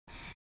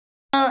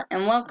Hello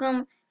and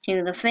welcome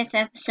to the 5th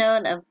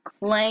episode of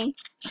Clay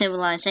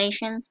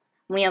Civilizations.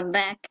 We are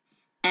back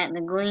at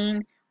the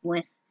Green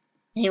with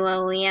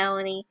Zero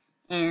Reality,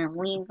 and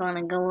we're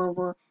gonna go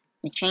over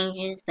the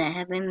changes that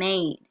have been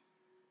made.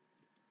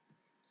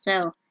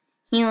 So,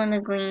 here on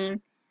the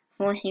Green,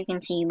 first you can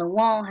see the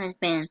wall has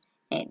been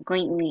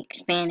greatly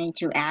expanded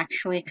to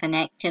actually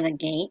connect to the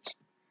gate,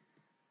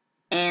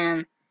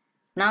 and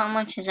not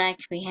much has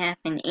actually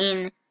happened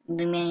in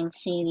the main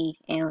city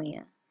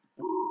area.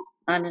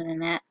 Other than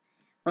that,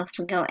 if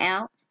we go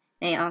out,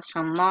 there are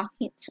some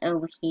markets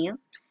over here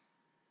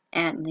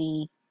at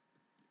the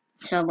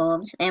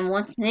suburbs. And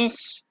what's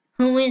this?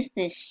 Who is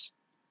this?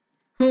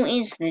 Who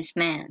is this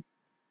man?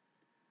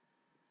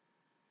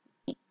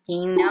 Do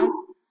you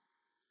know?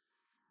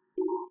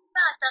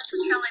 That's a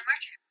traveling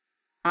merchant.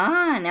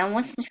 Ah, now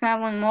what's the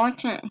traveling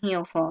merchant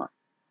here for?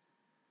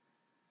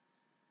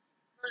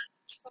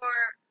 It's for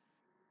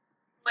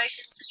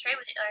relations to trade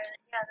with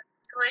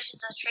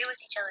relations to trade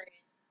with each other.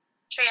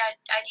 Trade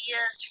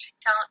ideas,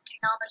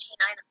 technology,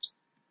 and items.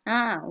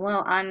 Ah,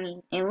 well, I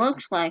mean, it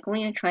looks like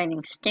we are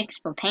trading sticks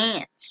for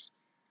pants.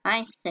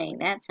 I say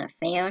that's a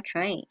fair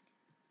trade.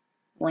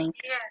 Wink.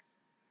 Yeah.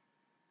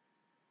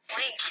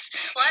 Wink.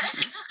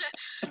 What?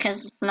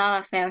 Because it's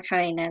not a fair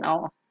trade at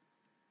all.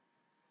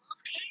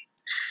 Okay.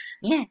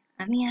 Yeah,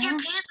 I mean, Yeah,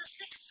 pants with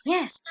sticks.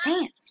 Yeah,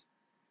 pants.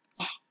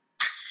 Yeah.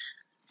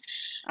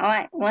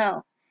 Alright,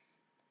 well,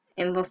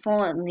 and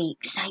before the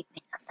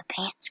excitement of the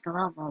pants go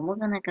over, we're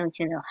gonna go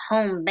to the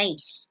home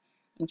base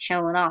and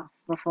show it off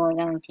before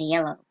going to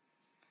yellow.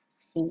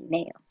 See you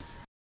there.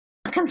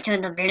 Welcome to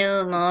the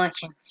Blue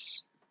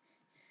Merchants.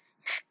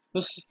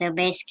 This is the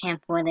base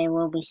camp where they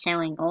will be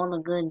selling all the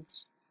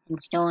goods and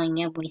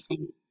storing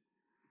everything.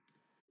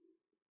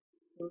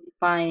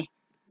 By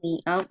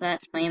the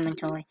that's my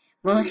inventory.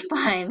 Moved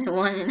by the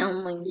one and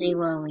only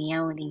Zero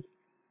Reality.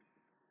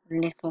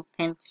 Little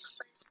pence.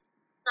 It's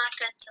not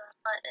good to,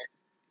 but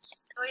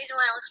the reason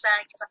why it looks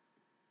bad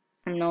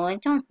because No,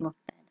 it don't look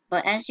bad.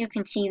 But as you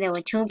can see, there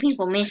were two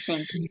people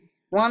missing.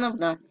 One of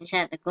them is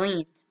at the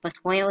Greens, but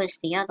where is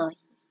the other?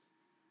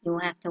 You will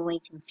have to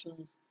wait and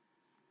see.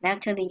 Now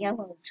to the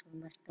Yellows we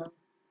must go.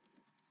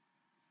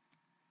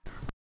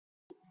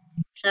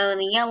 So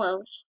the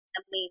Yellows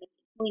have made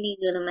a pretty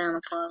good amount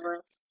of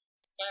progress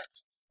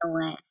since the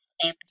last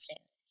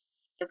episode.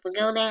 If we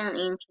go down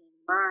into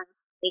the mines,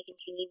 we can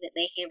see that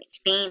they have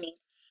expanded,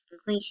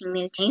 increasing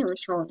their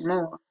territory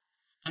more.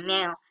 And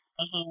now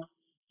they have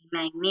a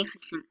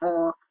magnificent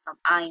ore of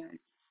iron.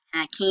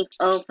 And I keep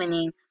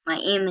opening my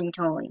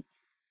inventory.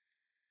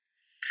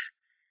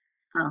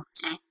 Oh,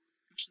 what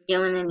you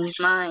doing in these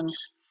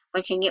mines?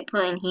 What you get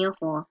put in here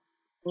for? Are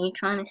you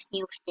trying to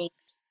steal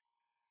sticks?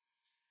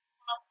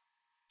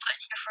 I'm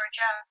here for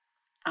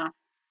a job.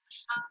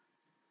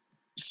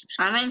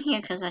 I'm in here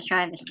because I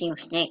tried to steal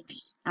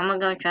sticks. I'm gonna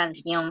go try to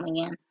steal them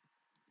again.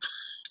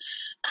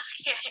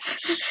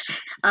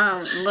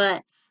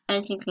 But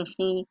as you can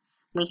see,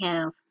 we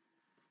have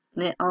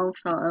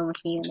also over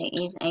here there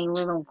is a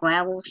little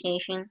gravel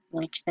station,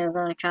 which they're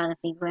gonna try to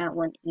figure out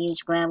what to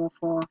use gravel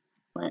for,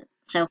 but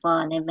so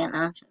far they've been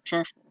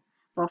unsuccessful.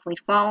 But if we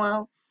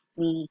follow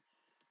the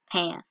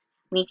path,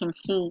 we can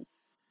see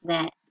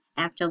that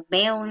after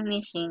barely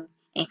missing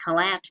a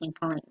collapsing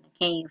point in the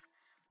cave,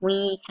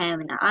 we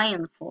have an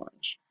iron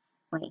forge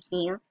right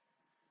here.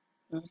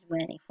 This is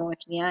where they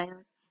forge the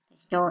iron. They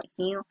store it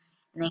here,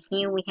 and then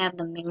here we have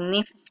the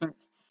magnificent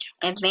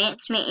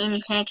advancement in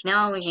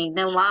technology,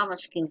 the lava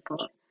scooper,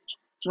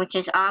 which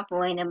is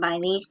operated by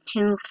these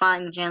two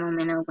fine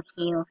gentlemen over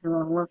here who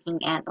are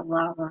looking at the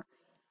lava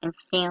and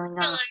staring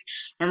off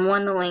and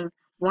wondering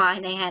why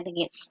they had to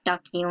get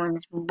stuck here in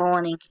this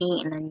boiling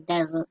heat in the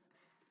desert.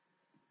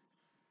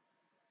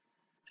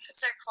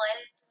 Since their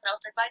clay is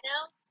melted by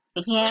now?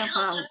 Yeah,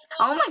 probably.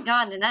 Oh my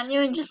god, did that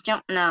dude just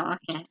jump? No,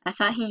 okay. I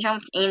thought he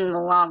jumped in the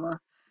lava.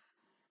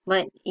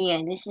 But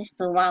yeah, this is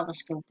the lava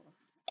scooper.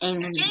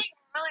 And You're getting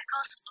really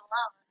close to the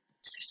lava,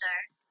 sir.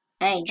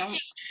 Hey,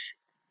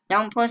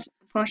 don't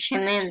push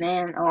him in,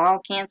 man, or I'll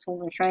cancel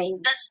the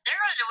trade. They're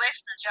running away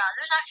from the job.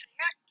 You're not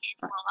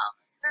getting more lava.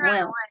 They're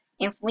running away.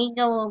 If we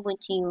go over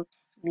to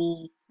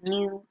the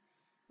new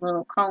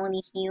little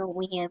colony here,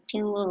 we have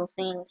two little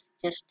things,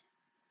 just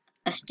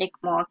a stick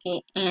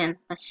market and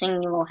a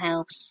singular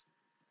house.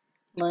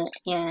 But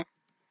yeah,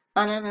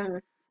 other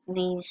than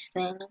these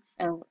things,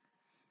 so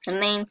the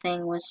main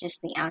thing was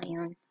just the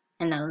iron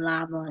and the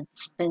lava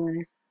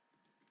spoon.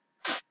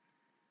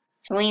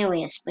 It's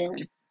really a spoon.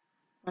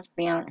 Let's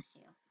be honest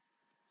here.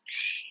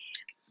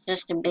 It's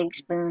just a big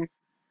spoon.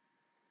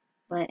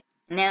 But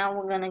now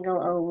we're gonna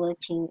go over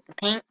to the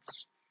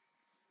paints,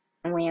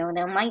 where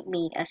there might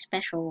be a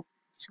special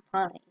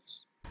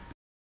surprise.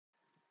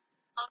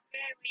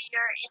 Okay, we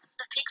are in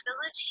the Pink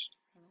Village.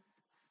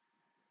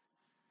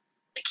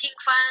 The king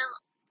finally,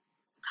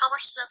 how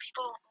much the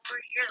people over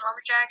here, the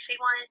lumberjacks, they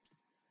wanted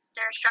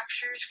their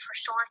structures for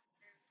storing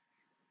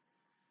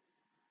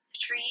the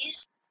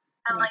trees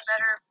and like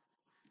better,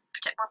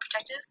 more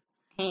protective.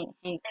 Hey,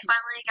 they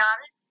finally got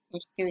it.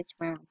 This dude's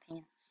wearing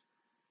pants.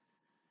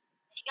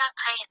 He got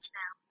pants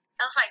now.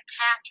 That was like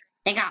Patrick.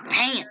 They got Those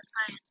pants.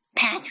 pants.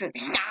 Patrick,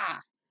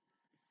 stop.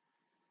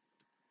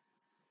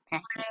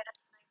 Patrick, Like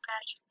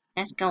Patrick.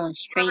 that's going Over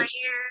straight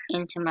here,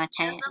 into my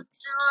there's tab. something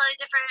really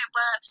different,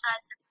 but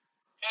besides the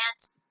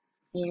pants.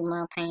 These are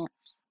my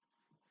pants.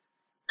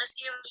 Let's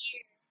see over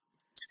here.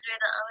 This is where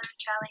the other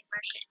traveling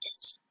merchant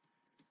is.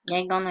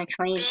 They're gonna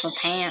trade for Big.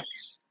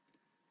 pants.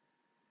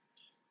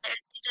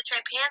 These are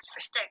trade pants for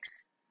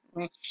sticks.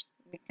 Which,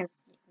 because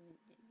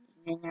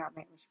they're not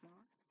very small.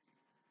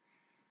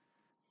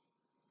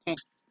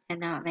 They're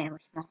not very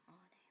small.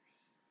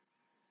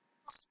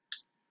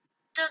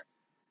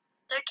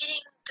 They're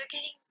getting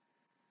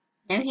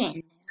They're getting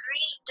there.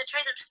 green to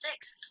trade them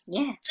sticks.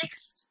 Yeah.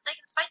 Sticks, they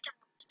can fight them,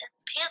 and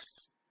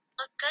pants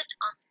look good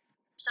on them.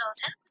 So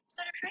technically, it's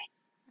better trade.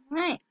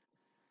 Right.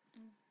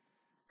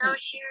 Over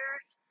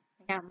here,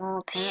 We got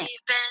more pants.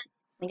 they've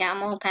We got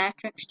more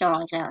Patrick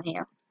stars out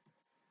here.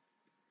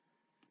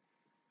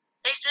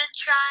 been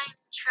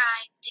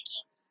trying,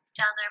 digging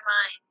down their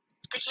mine.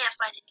 But they can't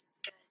find anything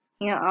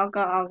good. Yeah, I'll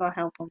go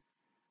help them.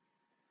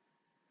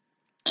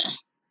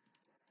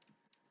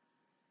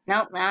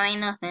 Nope, there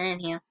ain't nothing in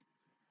here.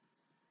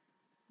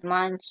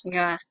 Mine's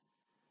dry. They're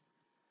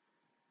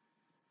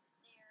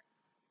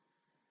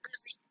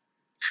really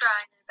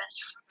trying their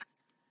best for me.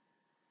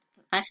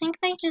 I think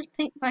they just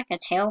picked like a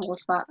terrible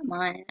spot to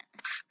mine at.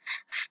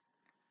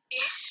 They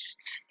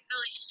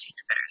really should choose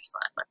a better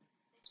spot, but they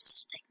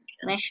just think.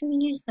 They should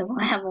use the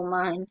gravel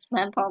mines.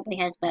 That probably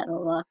has better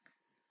luck.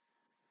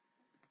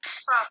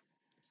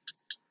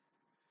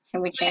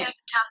 Should we We check? have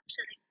to talk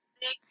to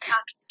the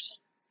king,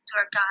 to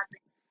our god.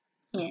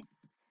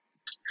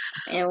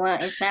 Yeah, well,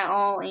 is that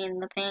all in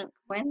the pink?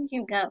 Where did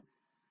you go?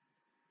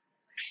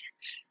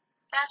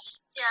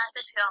 That's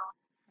basically all.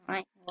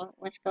 Alright, well,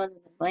 let's go to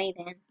the blade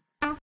then.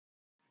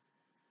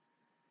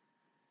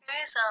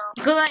 Okay, so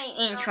Great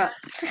intro.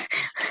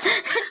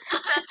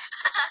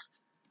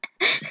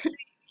 we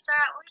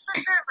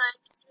start our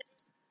mines.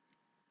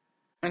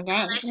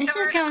 Okay, this is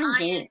discovered going iron.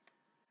 deep.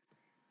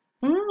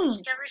 We Ooh,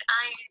 discovered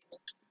iron,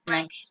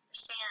 like nice. the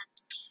sand.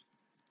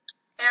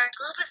 They're a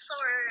little bit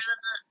slower than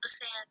the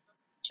sand.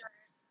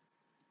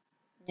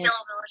 There's-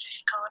 Yellow village, I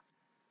should call it.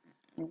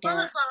 A little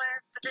The, slower,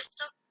 but they're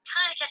still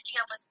kind of catching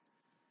up with.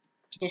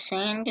 the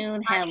sand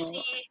dude As have you a...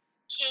 see,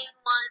 King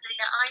wanted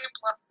the iron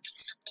block to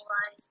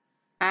symbolize.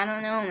 I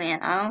don't know, man.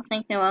 I don't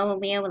think they'll ever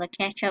be able to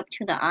catch up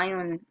to the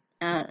iron,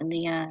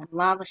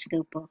 lava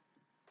scooper.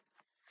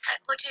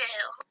 Which they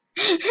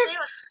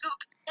have a scoop.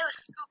 They have a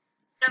scoop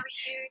over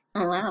here. A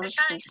lava They're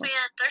trying to scooper.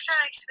 expand. They're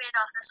trying to expand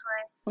off this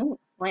way. Ooh,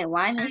 wait,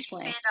 why Trying to this way?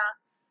 expand off.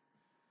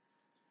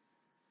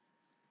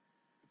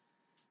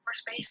 More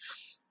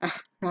space.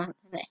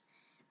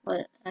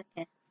 What?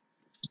 Okay.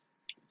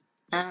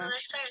 So they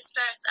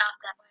started out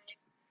that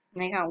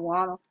way. They got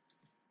water.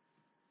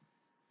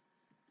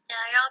 Yeah,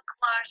 I got a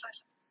water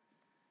source.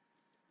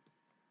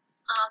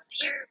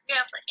 Here we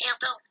have the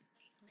anvil,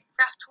 the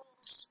craft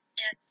tools,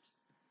 and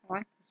I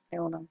like this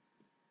building.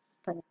 It's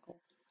pretty cool.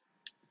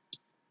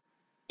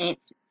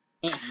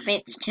 It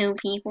fits 2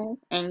 people,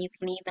 and you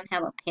can even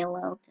have a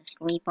pillow to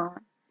sleep on.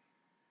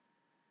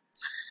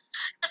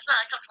 that's not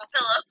a comfortable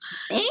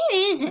pillow. It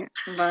isn't,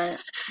 but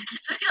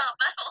It's made out of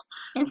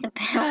metal. it's a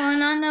pillow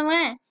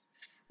nonetheless.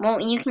 Well,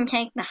 you can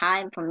take the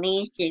hide from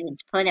these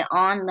dudes, put it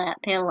on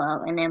that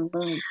pillow, and then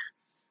boom.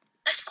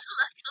 That's still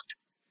not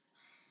comfortable.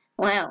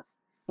 Well,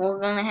 we're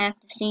gonna have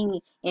to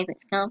see if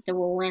it's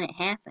comfortable when it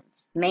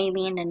happens.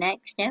 Maybe in the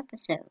next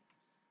episode.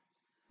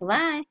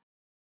 Bye.